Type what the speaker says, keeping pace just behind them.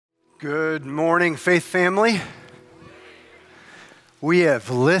Good morning, Faith family. We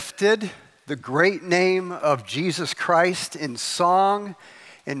have lifted the great name of Jesus Christ in song,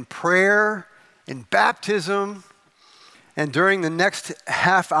 in prayer, in baptism, and during the next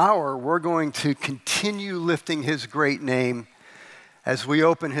half hour, we're going to continue lifting his great name as we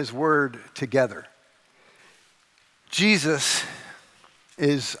open his word together. Jesus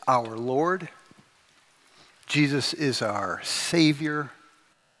is our Lord. Jesus is our Savior.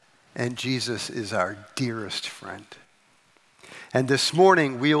 And Jesus is our dearest friend. And this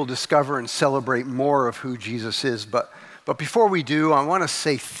morning, we will discover and celebrate more of who Jesus is. But before we do, I want to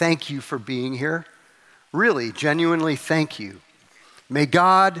say thank you for being here. Really, genuinely thank you. May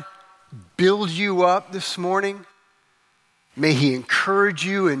God build you up this morning. May he encourage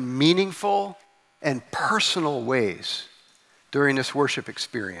you in meaningful and personal ways during this worship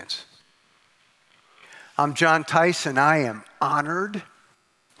experience. I'm John Tice, and I am honored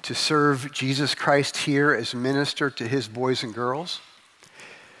to serve Jesus Christ here as minister to his boys and girls.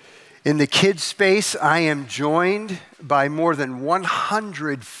 In the kids space, I am joined by more than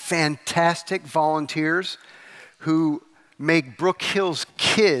 100 fantastic volunteers who make Brook Hills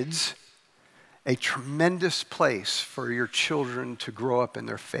Kids a tremendous place for your children to grow up in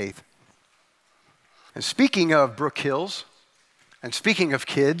their faith. And speaking of Brook Hills, and speaking of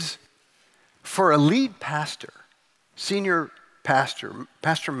kids, for a lead pastor, senior pastor,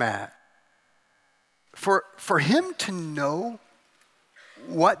 Pastor Matt, for him to know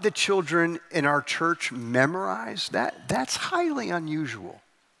what the children in our church memorize, that's highly unusual.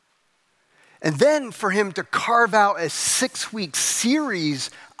 And then for him to carve out a 6-week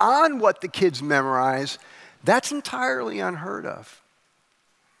series on what the kids memorize, that's entirely unheard of.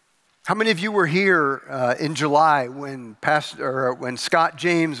 How many of you were here in July when Scott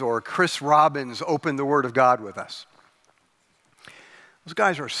James or Chris Robbins opened the Word of God with us? Those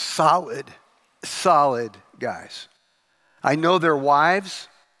guys are solid guys. I know their wives.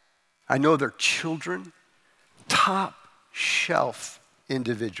 I know their children. Top shelf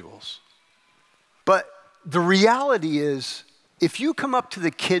individuals. But the reality is, if you come up to the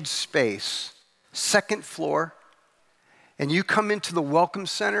kids' space, second floor, and you come into the Welcome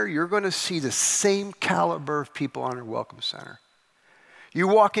Center, you're going to see the same caliber of people on our Welcome Center. You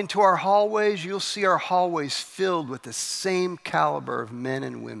walk into our hallways, you'll see our hallways filled with the same caliber of men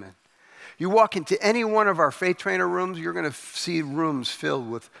and women. You walk into any one of our faith trainer rooms, you're going to see rooms filled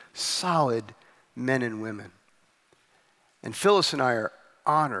with solid men and women. And Phyllis and I are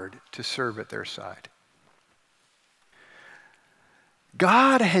honored to serve at their side.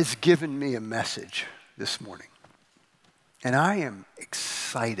 God has given me a message this morning, and I am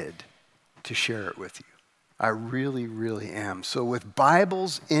excited to share it with you. I really, really am. So with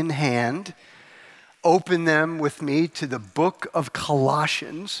Bibles in hand, open them with me to the book of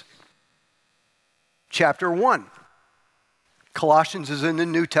Colossians, chapter 1. Colossians is in the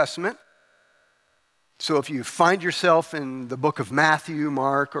New Testament. So if you find yourself in the book of Matthew,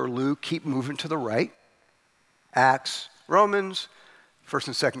 Mark, or Luke, keep moving to the right. Acts, Romans, 1st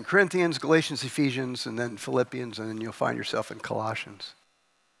and 2nd Corinthians, Galatians, Ephesians, and then Philippians, and then you'll find yourself in Colossians.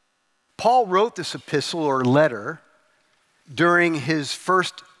 Paul wrote this epistle or letter during his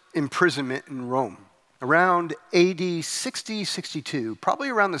first imprisonment in Rome, around AD 60, 62, probably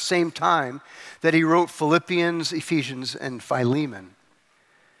around the same time that he wrote Philippians, Ephesians, and Philemon.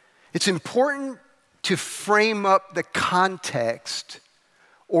 It's important to frame up the context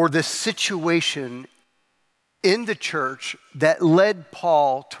or the situation in the church that led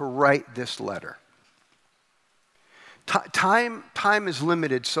Paul to write this letter. Time is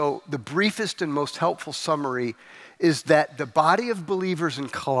limited, so the briefest and most helpful summary is that the body of believers in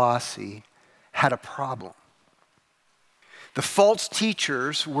Colossae had a problem. The false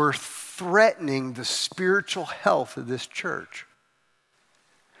teachers were threatening the spiritual health of this church,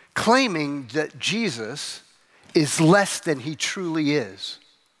 claiming that Jesus is less than he truly is.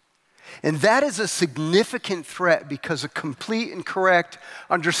 And that is a significant threat because a complete and correct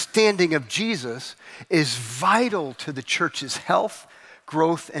understanding of Jesus is vital to the church's health,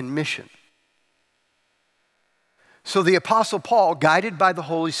 growth, and mission. So the Apostle Paul, guided by the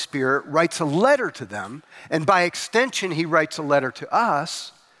Holy Spirit, writes a letter to them, and by extension, he writes a letter to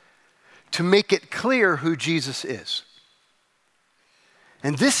us to make it clear who Jesus is.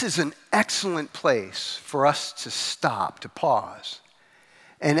 And this is an excellent place for us to stop, to pause,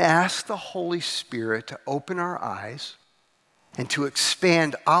 and ask the Holy Spirit to open our eyes and to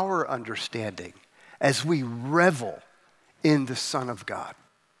expand our understanding as we revel in the Son of God.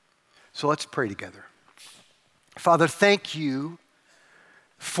 So let's pray together. Father, thank you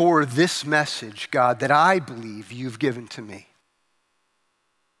for this message, God, that I believe you've given to me.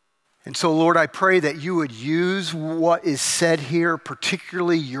 And so, Lord, I pray that you would use what is said here,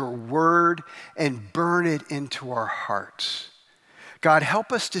 particularly your word, and burn it into our hearts. God,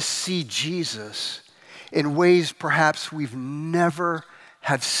 help us to see Jesus in ways perhaps we've never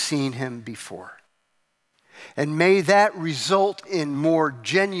have seen him before. And may that result in more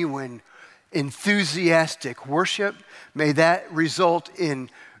genuine, enthusiastic worship. May that result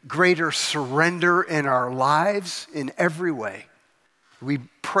in greater surrender in our lives in every way. We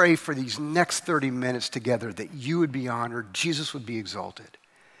pray for these next 30 minutes together that you would be honored, Jesus would be exalted.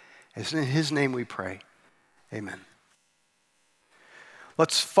 It's in his name we pray. Amen.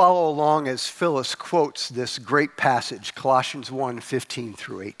 Let's follow along as Phyllis quotes this great passage, Colossians 1:15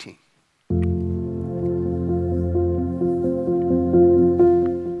 through 18.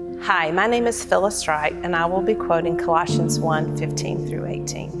 Hi, my name is Phyllis Wright, and I will be quoting Colossians 1:15 through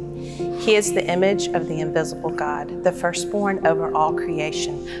 18. He is the image of the invisible God, the firstborn over all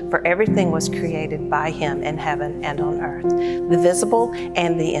creation, for everything was created by him in heaven and on earth, the visible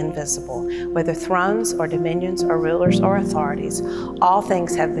and the invisible, whether thrones or dominions or rulers or authorities, all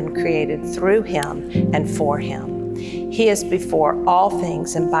things have been created through him and for him. He is before all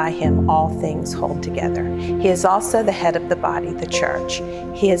things, and by him all things hold together. He is also the head of the body, the church.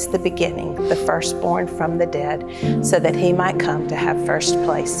 He is the beginning, the firstborn from the dead, so that he might come to have first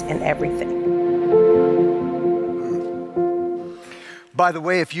place in everything. By the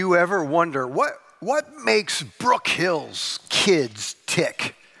way, if you ever wonder, what makes Brook Hills kids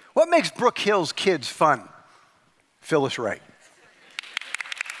tick? What makes Brook Hills kids fun? Phyllis Wright.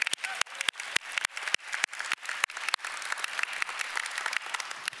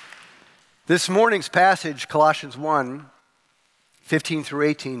 This morning's passage, Colossians 1:15 through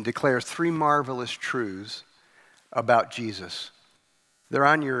 18, declares three marvelous truths about Jesus. They're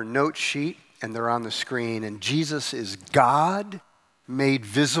on your note sheet and they're on the screen. And Jesus is God made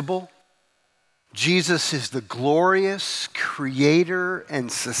visible. Jesus is the glorious creator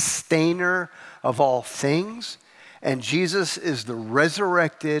and sustainer of all things. And Jesus is the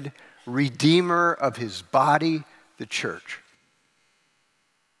resurrected redeemer of his body, the church.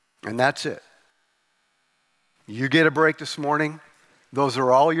 And that's it. You get a break this morning. Those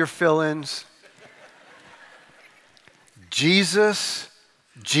are all your fill-ins. Jesus,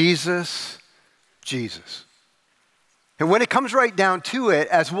 Jesus, Jesus. And when it comes right down to it,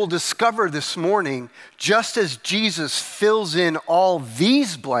 as we'll discover this morning, just as Jesus fills in all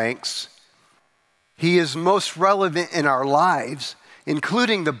these blanks, he is most relevant in our lives,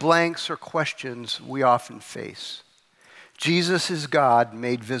 including the blanks or questions we often face. Jesus is God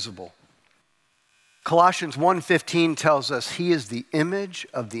made visible. Colossians 1:15 tells us he is the image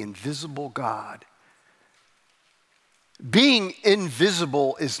of the invisible God. Being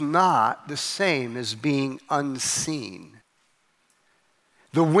invisible is not the same as being unseen.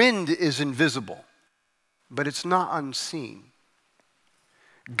 The wind is invisible, but it's not unseen.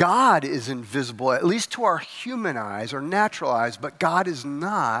 God is invisible, at least to our human eyes or natural eyes, but God is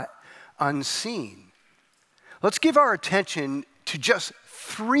not unseen. Let's give our attention to just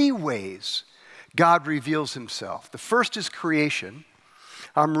three ways God reveals himself. The first is creation.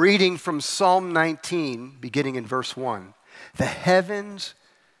 I'm reading from Psalm 19, beginning in verse 1. The heavens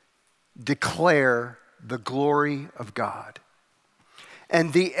declare the glory of God,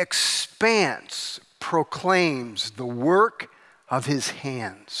 and the expanse proclaims the work of his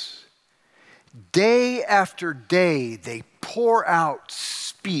hands. Day after day, they pour out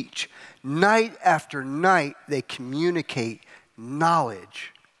speech. Night after night, they communicate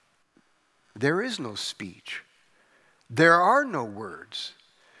knowledge. There is no speech. There are no words.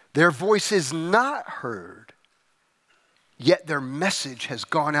 Their voice is not heard. Yet their message has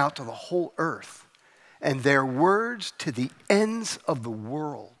gone out to the whole earth, and their words to the ends of the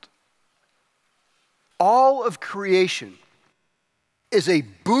world. All of creation is a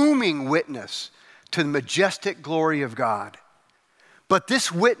booming witness to the majestic glory of God. But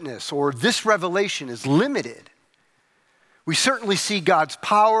this witness or this revelation is limited. We certainly see God's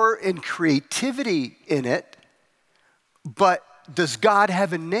power and creativity in it, but does God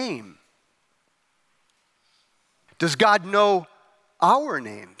have a name? Does God know our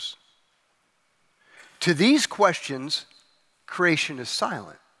names? To these questions, creation is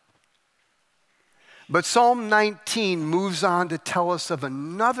silent. But Psalm 19 moves on to tell us of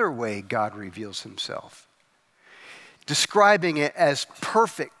another way God reveals himself, describing it as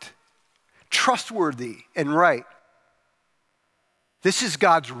perfect, trustworthy, and right. This is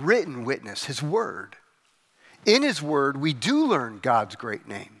God's written witness, his word. In his word, we do learn God's great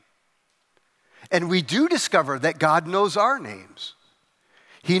name. And we do discover that God knows our names.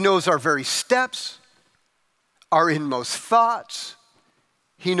 He knows our very steps, our inmost thoughts.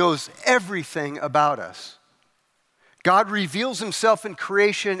 He knows everything about us. God reveals himself in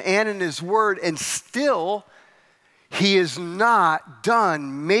creation and in his word, and still he is not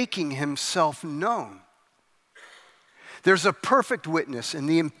done making himself known. There's a perfect witness in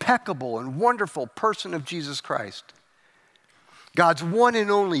the impeccable and wonderful person of Jesus Christ, God's one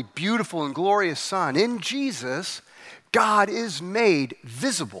and only beautiful and glorious Son. In Jesus, God is made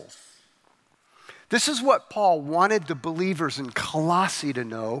visible. This is what Paul wanted the believers in Colossae to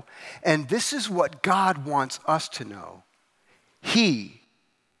know, and this is what God wants us to know. He,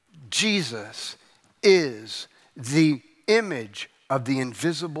 Jesus, is the image of the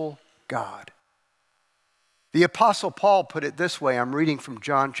invisible God. The Apostle Paul put it this way. I'm reading from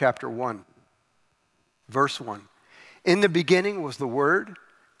John chapter 1, verse 1. In the beginning was the Word,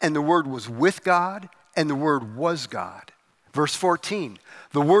 and the Word was with God, and the Word was God. Verse 14,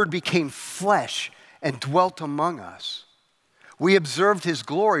 the Word became flesh and dwelt among us. We observed his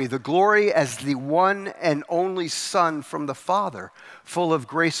glory, the glory as the one and only Son from the Father, full of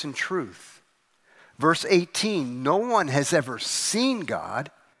grace and truth. Verse 18, no one has ever seen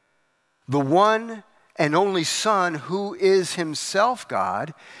God, the one and only Son who is himself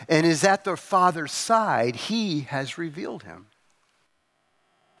God and is at the Father's side, he has revealed him.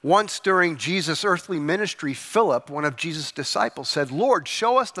 Once during Jesus' earthly ministry, Philip, one of Jesus' disciples, said, Lord,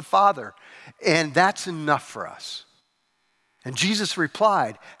 show us the Father, and that's enough for us. And Jesus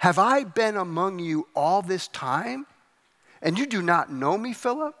replied, have I been among you all this time, and you do not know me,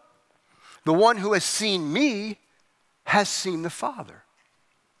 Philip? The one who has seen me has seen the Father.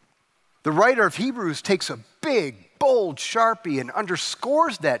 The writer of Hebrews takes a big, bold Sharpie and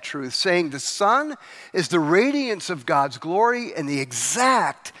underscores that truth, saying the Son is the radiance of God's glory and the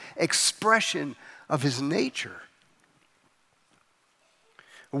exact expression of his nature.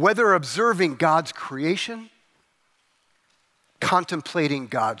 Whether observing God's creation, contemplating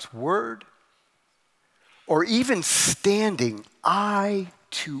God's word, or even standing eye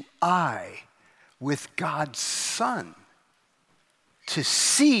to eye with God's Son, to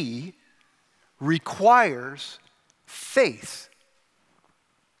see requires faith.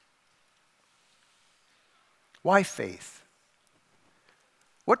 Why faith?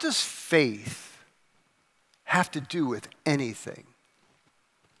 What does faith have to do with anything?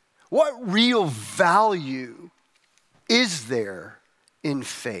 What real value is there in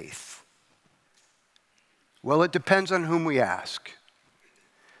faith? Well, it depends on whom we ask.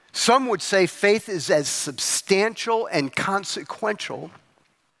 Some would say faith is as substantial and consequential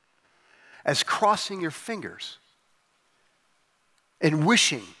as crossing your fingers and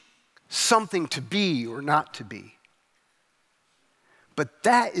wishing something to be or not to be. But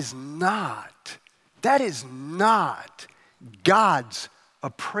that is not God's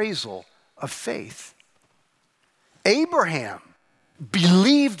appraisal of faith. Abraham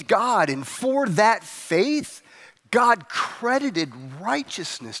believed God, and for that faith, God credited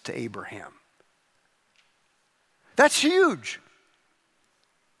righteousness to Abraham. That's huge.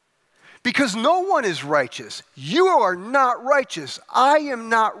 Because no one is righteous. You are not righteous. I am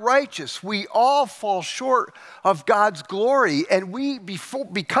not righteous. We all fall short of God's glory. And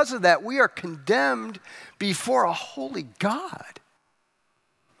because of that, we are condemned before a holy God.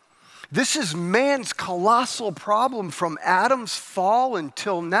 This is man's colossal problem from Adam's fall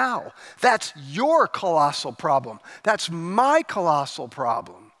until now. That's your colossal problem. That's my colossal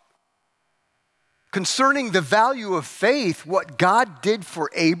problem. Concerning the value of faith, what God did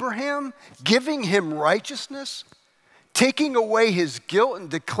for Abraham, giving him righteousness, taking away his guilt and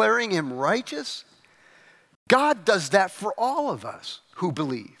declaring him righteous, God does that for all of us who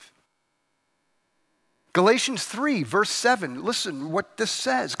believe. Galatians 3, verse 7, listen what this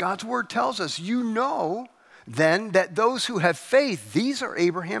says. God's word tells us, you know then that those who have faith, these are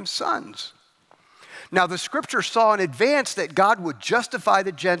Abraham's sons. Now the scripture saw in advance that God would justify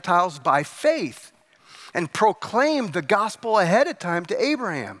the Gentiles by faith, and proclaimed the gospel ahead of time to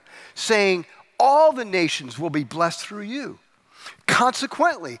Abraham, saying, all the nations will be blessed through you.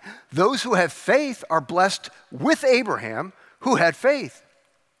 Consequently, those who have faith are blessed with Abraham, who had faith.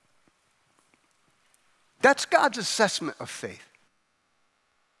 That's God's assessment of faith.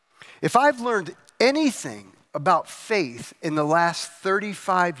 If I've learned anything about faith in the last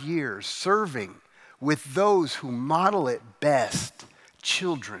 35 years serving with those who model it best,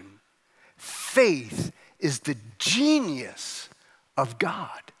 children, faith is the genius of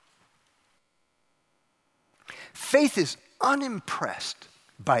God. Faith is unimpressed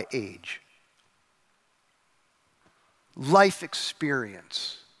by age, life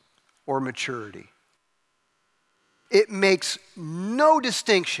experience, or maturity. It makes no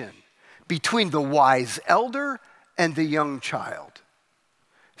distinction between the wise elder and the young child.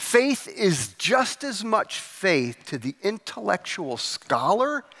 Faith is just as much faith to the intellectual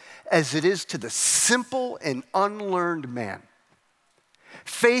scholar as it is to the simple and unlearned man.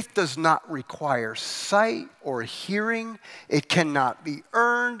 Faith does not require sight or hearing. It cannot be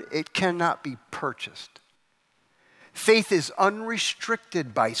earned. It cannot be purchased. Faith is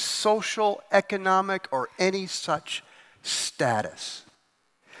unrestricted by social, economic, or any such status.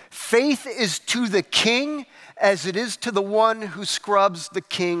 Faith is to the king as it is to the one who scrubs the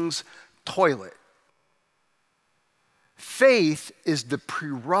king's toilet. Faith is the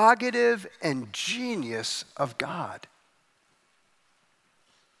prerogative and genius of God.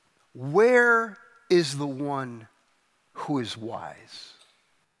 Where is the one who is wise?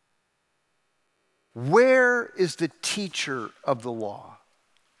 Where is the teacher of the law?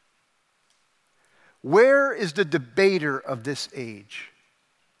 Where is the debater of this age?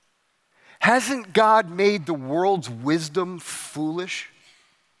 Hasn't God made the world's wisdom foolish?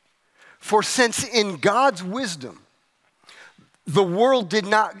 For since in God's wisdom, the world did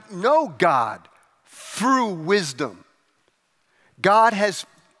not know God through wisdom, God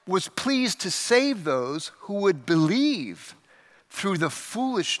was pleased to save those who would believe through the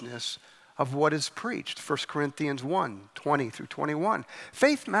foolishness of what is preached. 1 Corinthians 1, 20 through 21.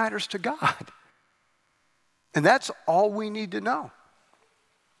 Faith matters to God. And that's all we need to know.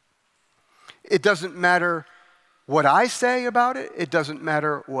 It doesn't matter what I say about it. It doesn't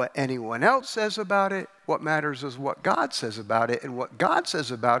matter what anyone else says about it. What matters is what God says about it. And what God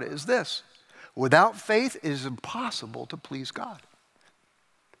says about it is this: without faith, it is impossible to please God.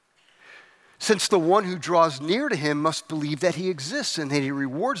 Since the one who draws near to him must believe that he exists and that he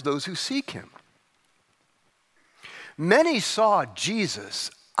rewards those who seek him. Many saw Jesus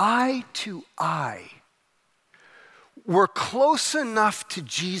eye to eye, were close enough to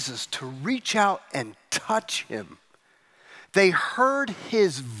Jesus to reach out and touch him. They heard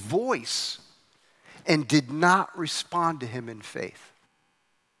his voice and did not respond to him in faith.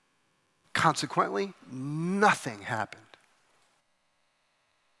 Consequently, nothing happened.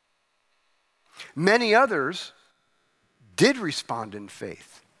 Many others did respond in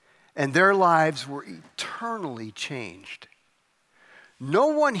faith, and their lives were eternally changed. No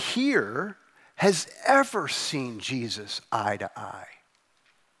one here has ever seen Jesus eye to eye.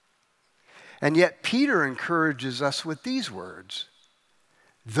 And yet Peter encourages us with these words: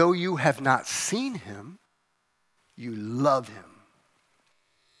 though you have not seen him, you love him.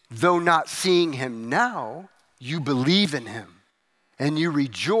 Though not seeing him now, you believe in him, and you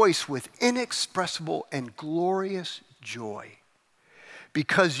rejoice with inexpressible and glorious joy,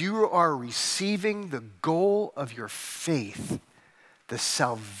 because you are receiving the goal of your faith, the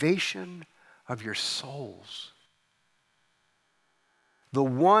salvation of your souls. The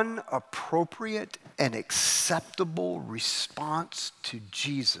one appropriate and acceptable response to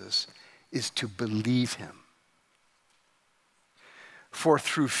Jesus is to believe him. For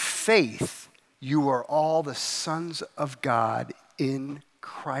through faith, you are all the sons of God in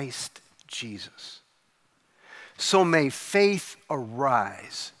Christ Jesus. So may faith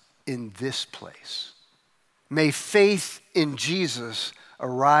arise in this place. May faith in Jesus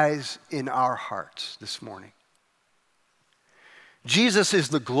arise in our hearts this morning. Jesus is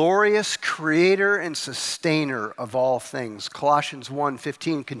the glorious creator and sustainer of all things. Colossians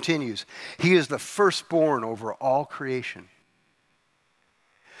 1:15 continues, he is the firstborn over all creation.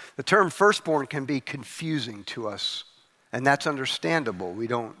 The term firstborn can be confusing to us, and that's understandable. We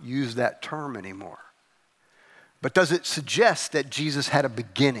don't use that term anymore. But does it suggest that Jesus had a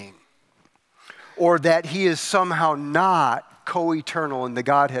beginning, or that he is somehow not co-eternal in the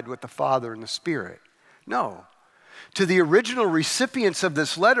Godhead with the Father and the Spirit? No. To the original recipients of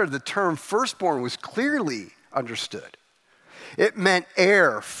this letter, the term firstborn was clearly understood. It meant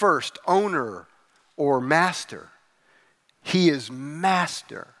heir, first, owner, or master. He is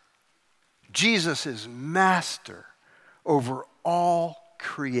master. Jesus is master over all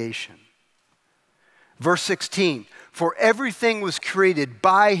creation. Verse 16, for everything was created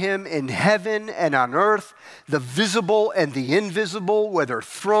by him in heaven and on earth, the visible and the invisible, whether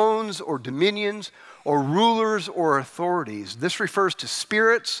thrones or dominions or rulers or authorities. This refers to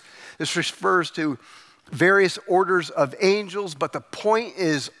spirits. This refers to various orders of angels. But the point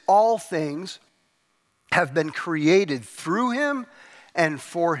is, all things have been created through him and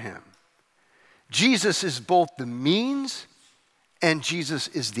for him. Jesus is both the means and Jesus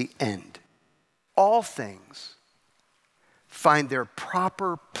is the end. All things find their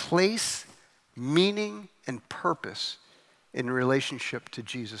proper place, meaning, and purpose in relationship to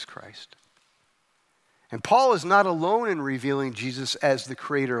Jesus Christ. And Paul is not alone in revealing Jesus as the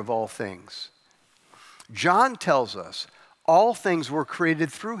creator of all things. John tells us all things were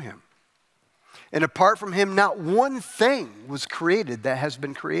created through him. And apart from him, not one thing was created that has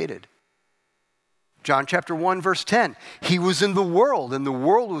been created. John chapter 1, verse 10, he was in the world, and the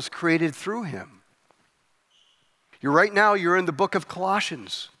world was created through him. Right now, you're in the book of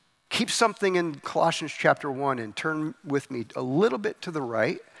Colossians. Keep something in Colossians chapter 1 and turn with me a little bit to the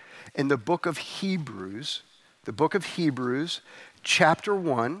right in the book of Hebrews. The book of Hebrews, chapter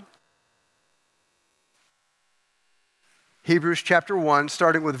 1. Hebrews chapter 1,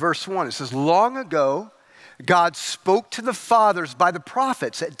 starting with verse 1. It says, long ago, God spoke to the fathers by the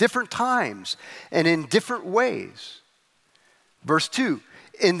prophets at different times and in different ways. Verse 2,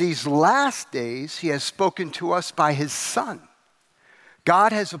 in these last days, he has spoken to us by his Son.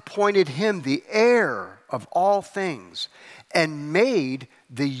 God has appointed him the heir of all things and made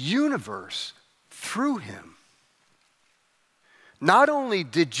the universe through him. Not only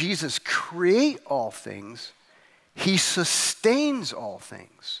did Jesus create all things, he sustains all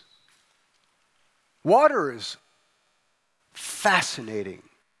things. Water is fascinating,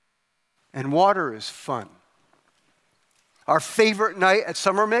 and water is fun. Our favorite night at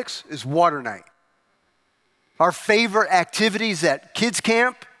Summer Mix is water night. Our favorite activities at kids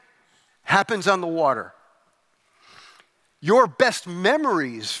camp happens on the water. Your best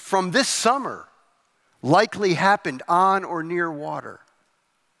memories from this summer likely happened on or near water.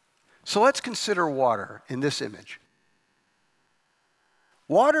 So let's consider water in this image.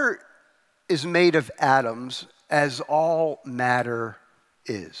 Water is made of atoms, as all matter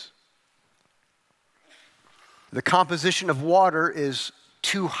is. The composition of water is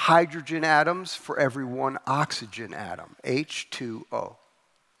 2 hydrogen atoms for every 1 oxygen atom, H2O.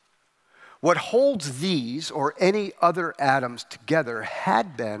 What holds these or any other atoms together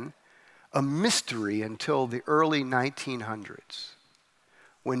had been a mystery until the early 1900s,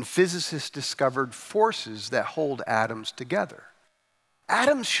 when physicists discovered forces that hold atoms together.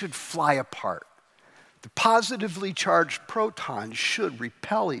 Atoms should fly apart. The positively charged protons should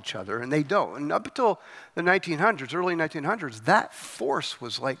repel each other, and they don't. And up until the 1900s, early 1900s, that force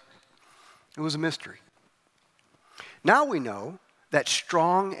was like, it was a mystery. Now we know that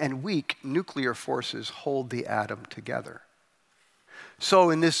strong and weak nuclear forces hold the atom together. So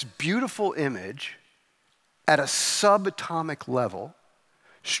in this beautiful image, at a subatomic level,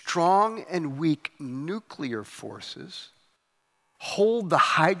 strong and weak nuclear forces hold the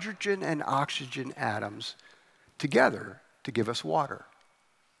hydrogen and oxygen atoms together to give us water.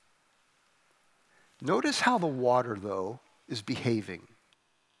 Notice how the water, though, is behaving.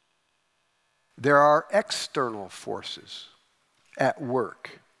 There are external forces at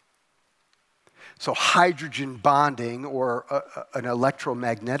work. So hydrogen bonding, or an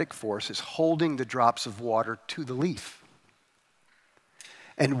electromagnetic force, is holding the drops of water to the leaf.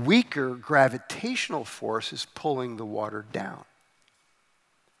 And weaker gravitational force is pulling the water down.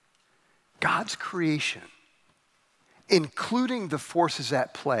 God's creation, including the forces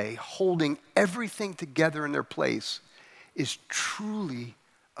at play, holding everything together in their place, is truly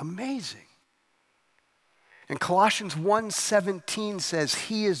amazing. And Colossians 1:17 says,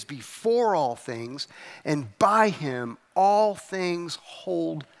 he is before all things, and by him all things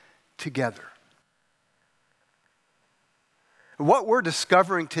hold together. What we're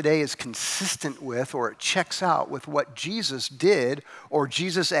discovering today is consistent with, or it checks out with, what Jesus did or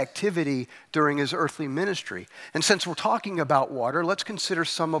Jesus' activity during his earthly ministry. And since we're talking about water, let's consider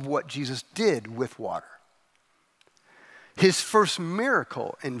some of what Jesus did with water. His first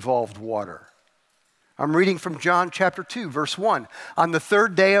miracle involved water. I'm reading from John chapter 2, verse 1. On the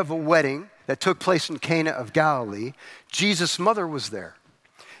 3rd day of a wedding that took place in Cana of Galilee, Jesus' mother was there.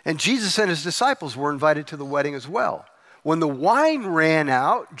 And Jesus and his disciples were invited to the wedding as well. When the wine ran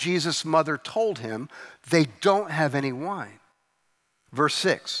out, Jesus' mother told him, they don't have any wine. Verse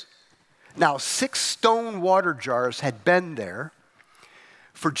 6. Now 6 stone water jars had been there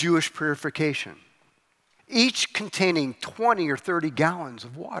for Jewish purification, each containing 20 or 30 gallons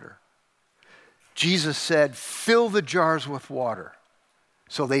of water. Jesus said, fill the jars with water.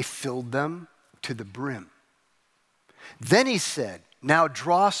 So they filled them to the brim. Then he said, now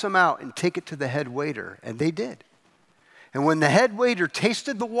draw some out and take it to the head waiter. And they did. And when the head waiter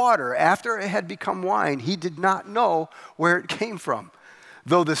tasted the water after it had become wine, he did not know where it came from.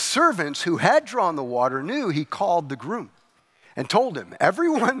 Though the servants who had drawn the water knew, he called the groom and told him,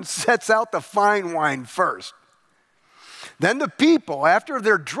 everyone sets out the fine wine first. Then the people, after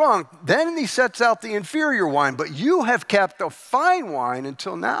they're drunk, then he sets out the inferior wine. But you have kept the fine wine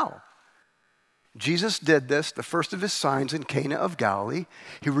until now. Jesus did this, the first of his signs in Cana of Galilee.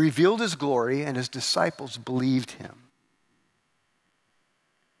 He revealed his glory, and his disciples believed him.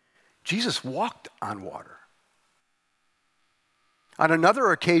 Jesus walked on water. On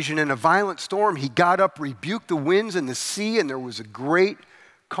another occasion, in a violent storm, he got up, rebuked the winds and the sea, and there was a great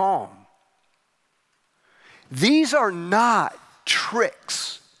calm. These are not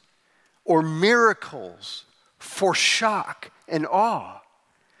tricks or miracles for shock and awe.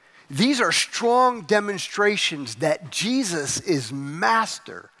 These are strong demonstrations that Jesus is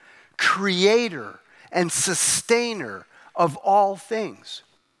master, creator, and sustainer of all things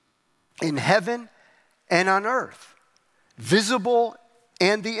in heaven and on earth, visible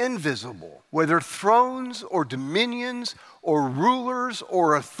and the invisible, whether thrones or dominions or rulers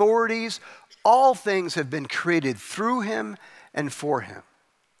or authorities, all things have been created through him and for him.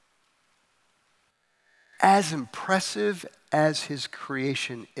 As impressive as his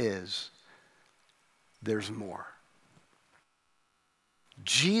creation is, there's more.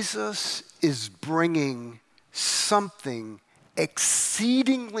 Jesus is bringing something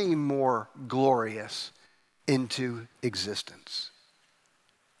exceedingly more glorious into existence.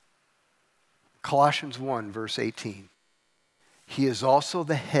 Colossians 1, verse 18. He is also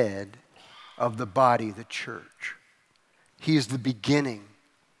the head of the body, the church. He is the beginning,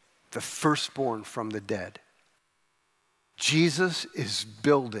 the firstborn from the dead. Jesus is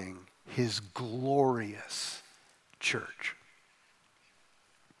building his glorious church,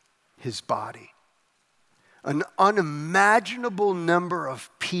 his body. An unimaginable number of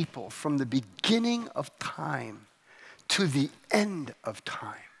people from the beginning of time to the end of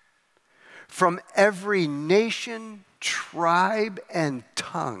time, from every nation, tribe, and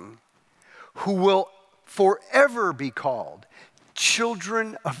tongue, who will forever be called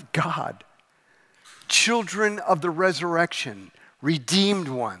children of God, children of the resurrection, redeemed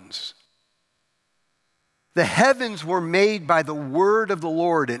ones. The heavens were made by the word of the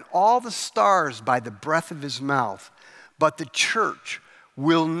Lord, and all the stars by the breath of his mouth. But the church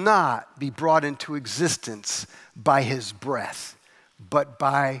will not be brought into existence by his breath, but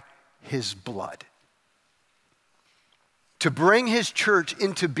by his blood. To bring his church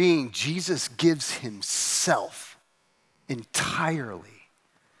into being, Jesus gives himself entirely.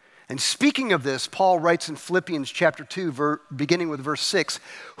 And speaking of this, Paul writes in Philippians chapter 2, beginning with verse 6,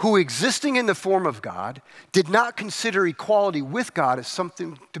 who existing in the form of God, did not consider equality with God as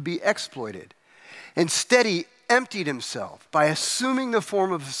something to be exploited. Instead, he emptied himself by assuming the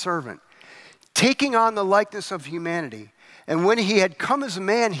form of a servant, taking on the likeness of humanity. And when he had come as a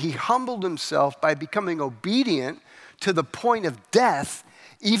man, he humbled himself by becoming obedient to the point of death,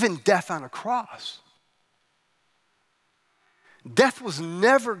 even death on a cross. Death was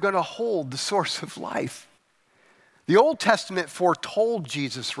never going to hold the source of life. The Old Testament foretold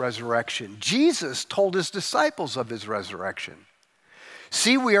Jesus' resurrection. Jesus told his disciples of his resurrection.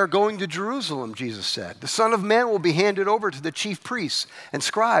 See, we are going to Jerusalem, Jesus said. The Son of Man will be handed over to the chief priests and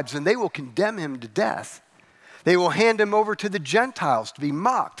scribes, and they will condemn him to death. They will hand him over to the Gentiles to be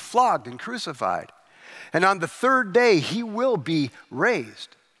mocked, flogged, and crucified. And on the third day, he will be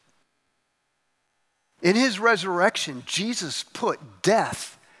raised. In his resurrection, Jesus put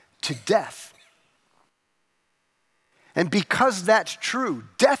death to death. And because that's true,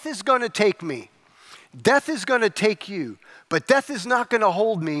 death is going to take me. Death is going to take you. But death is not going to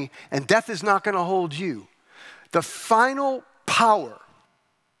hold me, and death is not going to hold you. The final power,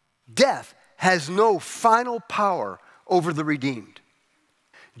 death has no final power over the redeemed.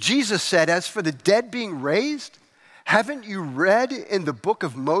 Jesus said, as for the dead being raised, haven't you read in the book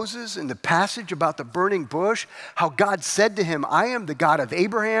of Moses, in the passage about the burning bush, how God said to him, I am the God of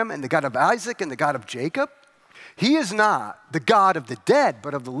Abraham and the God of Isaac and the God of Jacob? He is not the God of the dead,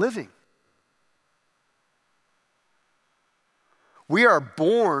 but of the living. We are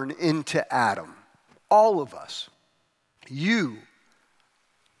born into Adam, all of us. You,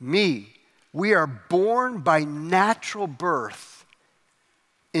 me, we are born by natural birth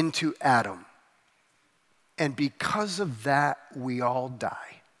into Adam. And because of that, we all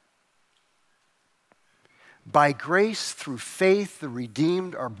die. By grace, through faith, the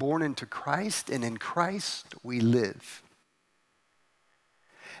redeemed are born into Christ, and in Christ we live.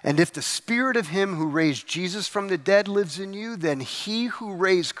 And if the spirit of him who raised Jesus from the dead lives in you, then he who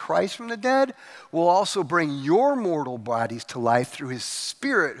raised Christ from the dead will also bring your mortal bodies to life through his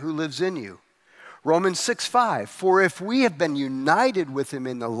spirit who lives in you. Romans 6:5, for if we have been united with him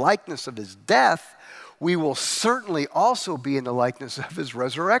in the likeness of his death, we will certainly also be in the likeness of his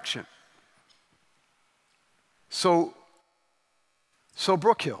resurrection. So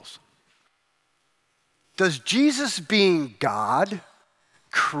Brook Hills, does Jesus being God,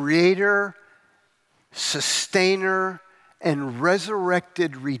 creator, sustainer, and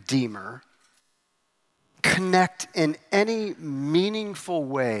resurrected redeemer connect in any meaningful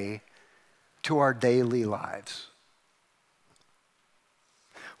way to our daily lives?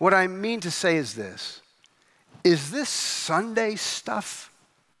 What I mean to say is this: is this Sunday stuff?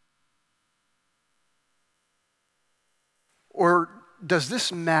 Or does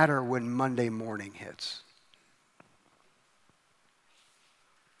this matter when Monday morning hits?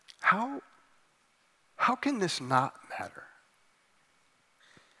 How can this not matter?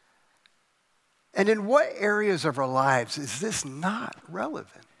 And in what areas of our lives is this not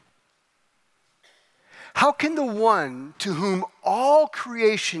relevant? How can the one to whom all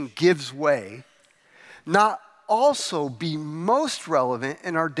creation gives way not also be most relevant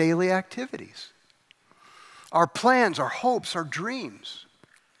in our daily activities? Our plans, our hopes, our dreams.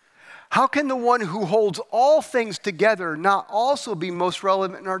 How can the one who holds all things together not also be most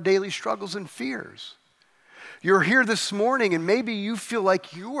relevant in our daily struggles and fears? You're here this morning and maybe you feel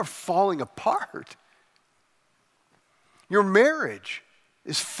like you are falling apart. Your marriage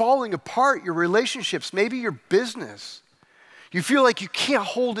is falling apart, your relationships, maybe your business. You feel like you can't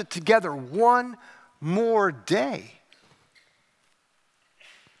hold it together one more day.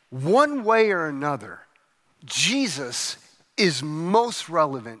 One way or another, Jesus is most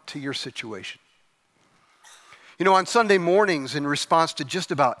relevant to your situation. You know, on Sunday mornings, in response to just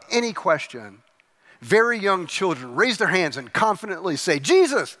about any question, very young children raise their hands and confidently say,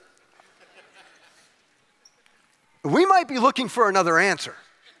 Jesus. We might be looking for another answer,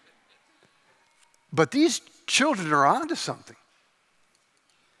 but these children are onto something.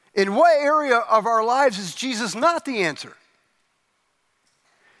 In what area of our lives is Jesus not the answer?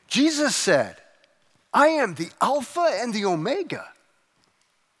 Jesus said, I am the Alpha and the Omega.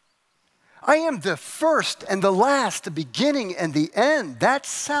 I am the first and the last, the beginning and the end. That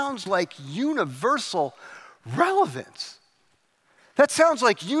sounds like universal relevance. That sounds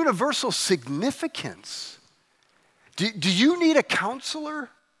like universal significance. Do you need a counselor?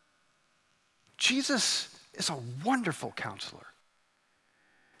 Jesus is a wonderful counselor.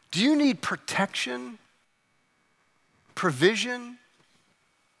 Do you need protection, provision,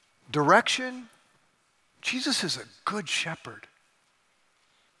 direction? Jesus is a good shepherd.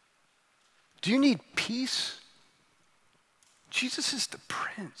 Do you need peace? Jesus is the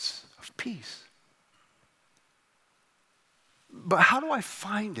Prince of Peace. But how do I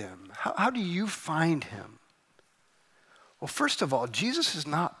find him? How do you find him? Well, first of all, Jesus is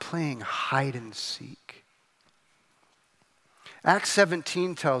not playing hide and seek. Acts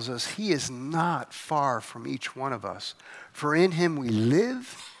 17 tells us he is not far from each one of us, for in him we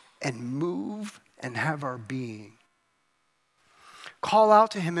live and move and have our being. Call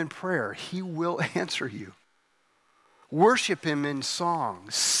out to him in prayer. He will answer you. Worship him in song.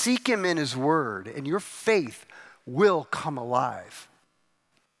 Seek him in his word, and your faith will come alive.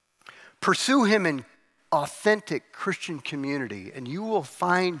 Pursue him in authentic Christian community, and you will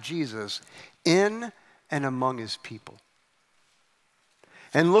find Jesus in and among his people.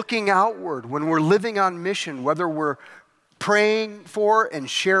 And looking outward, when we're living on mission, whether we're praying for and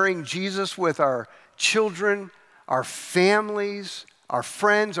sharing Jesus with our children, our families, our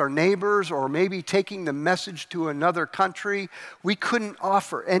friends, our neighbors, or maybe taking the message to another country, we couldn't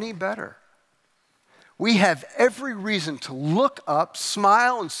offer any better. We have every reason to look up,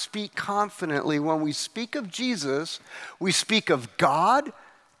 smile, and speak confidently. When we speak of Jesus, we speak of God,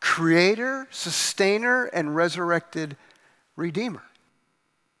 Creator, Sustainer, and Resurrected Redeemer.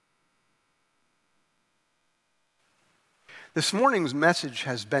 This morning's message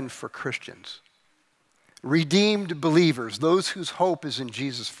has been for Christians, redeemed believers, those whose hope is in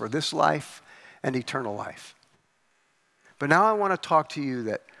Jesus for this life and eternal life. But now I want to talk to you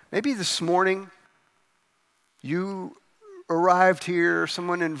that maybe this morning you arrived here,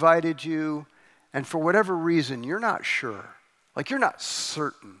 someone invited you, and for whatever reason, you're not sure. Like you're not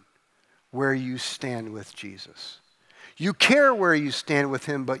certain where you stand with Jesus. You care where you stand with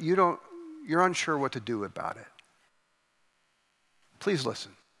him, but you're unsure what to do about it. Please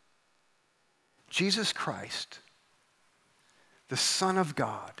listen. Jesus Christ, the Son of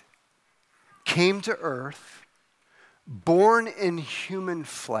God, came to earth, born in human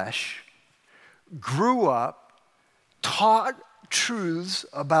flesh, grew up, taught truths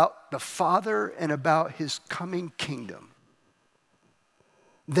about the Father and about his coming kingdom.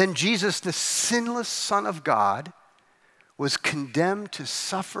 Then Jesus, the sinless Son of God, was condemned to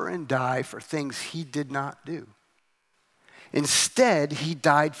suffer and die for things he did not do. Instead, he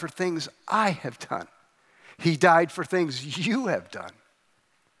died for things I have done. He died for things you have done.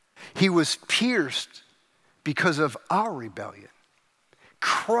 He was pierced because of our rebellion,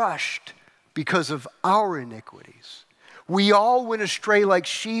 crushed because of our iniquities. We all went astray like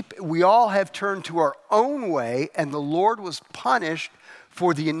sheep. We all have turned to our own way, and the Lord was punished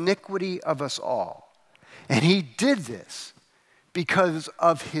for the iniquity of us all. And he did this because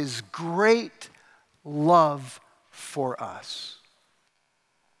of his great love for us.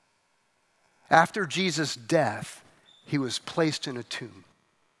 After Jesus' death, he was placed in a tomb.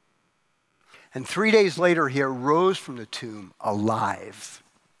 And 3 days later, he arose from the tomb alive,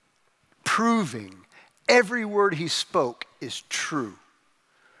 proving every word he spoke is true,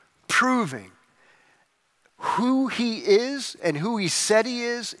 proving who he is and who he said he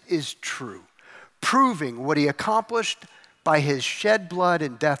is true, proving what he accomplished by his shed blood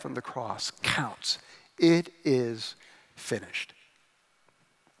and death on the cross counts. It is finished.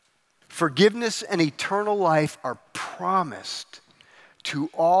 Forgiveness and eternal life are promised to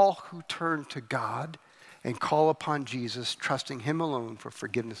all who turn to God and call upon Jesus, trusting him alone for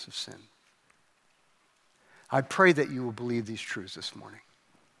forgiveness of sin. I pray that you will believe these truths this morning,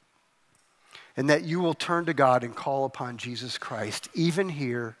 and that you will turn to God and call upon Jesus Christ, even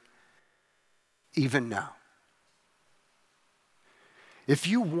here, even now. If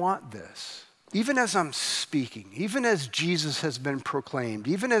you want this, even as I'm speaking, even as Jesus has been proclaimed,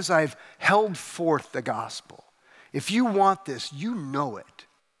 even as I've held forth the gospel, if you want this, you know it.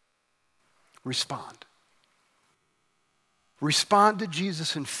 Respond. Respond to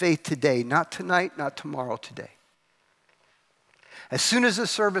Jesus in faith today, not tonight, not tomorrow, today. As soon as the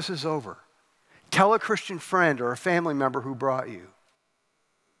service is over, tell a Christian friend or a family member who brought you.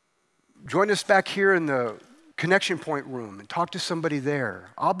 Join us back here in the Connection Point room and talk to somebody there.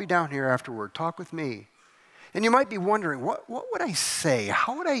 I'll be down here afterward. Talk with me. And you might be wondering, what would I say?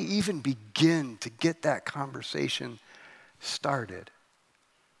 How would I even begin to get that conversation started?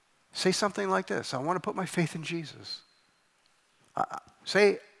 Say something like this: I want to put my faith in Jesus.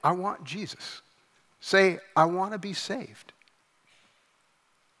 Say, I want Jesus. Say, I want to be saved.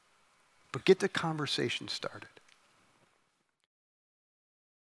 But get the conversation started.